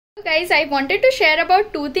Guys, I wanted to share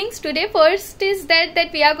about two things today. First is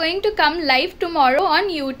that we are going to come live tomorrow on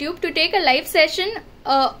YouTube to take a live session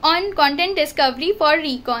on content discovery for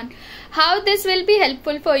Recon. How this will be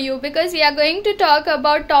helpful for you, because we are going to talk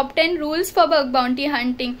about top 10 rules for bug bounty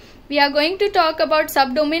hunting. We are going to talk about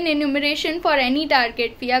subdomain enumeration for any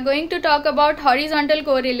target. We are going to talk about horizontal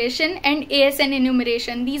correlation and ASN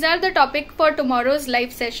enumeration. These are the topic for tomorrow's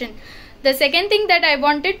live session. The second thing that I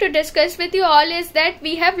wanted to discuss with you all is that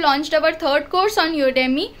we have launched our third course on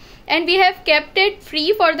Udemy, and we have kept it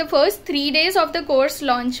free for the first 3 days of the course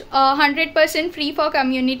launch, 100% free for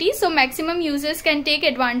community, so maximum users can take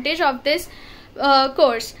advantage of this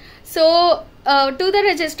course. So to the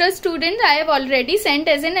registered students, I have already sent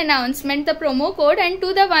as an announcement the promo code, and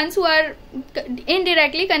to the ones who are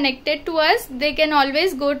indirectly connected to us, they can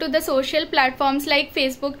always go to the social platforms like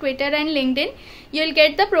Facebook, Twitter and LinkedIn. You'll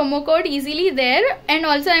get the promo code easily there, and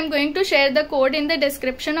also I'm going to share the code in the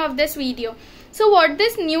description of this video. So what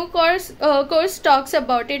this new course talks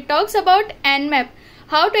about, it talks about Nmap,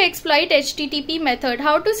 how to exploit HTTP method,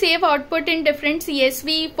 how to save output in different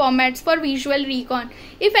CSV formats for visual recon.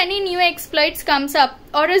 If any new exploits comes up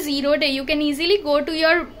or a 0 day, you can easily go to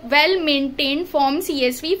your well-maintained form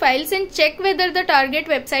CSV files and check whether the target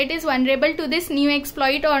website is vulnerable to this new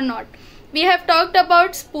exploit or not. We have talked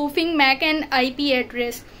about spoofing MAC and IP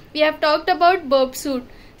address. We have talked about burp suit,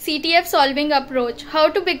 CTF solving approach, how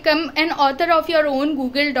to become an author of your own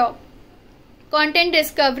Google Doc, content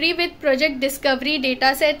discovery with project discovery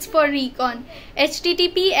datasets for Recon,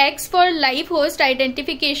 HTTPX for live host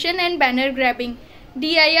identification and banner grabbing,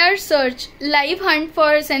 DIR search, live hunt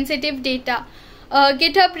for sensitive data,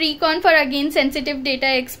 GitHub Recon for again sensitive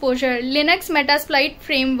data exposure, Linux Metasploit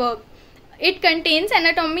framework. It contains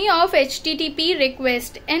anatomy of HTTP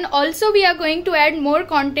request, and also we are going to add more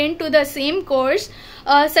content to the same course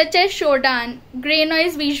such as Shodan, Gray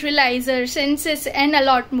Noise Visualizer, Census and a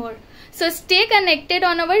lot more. So stay connected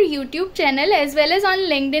on our YouTube channel as well as on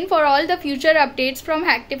LinkedIn for all the future updates from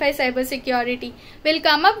Hacktify Cybersecurity. We'll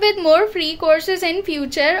come up with more free courses in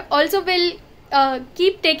future. Also we'll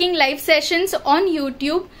keep taking live sessions on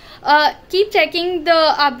YouTube. Keep checking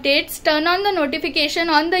the updates, turn on the notification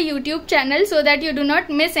on the YouTube channel so that you do not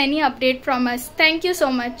miss any update from us. Thank you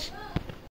so much.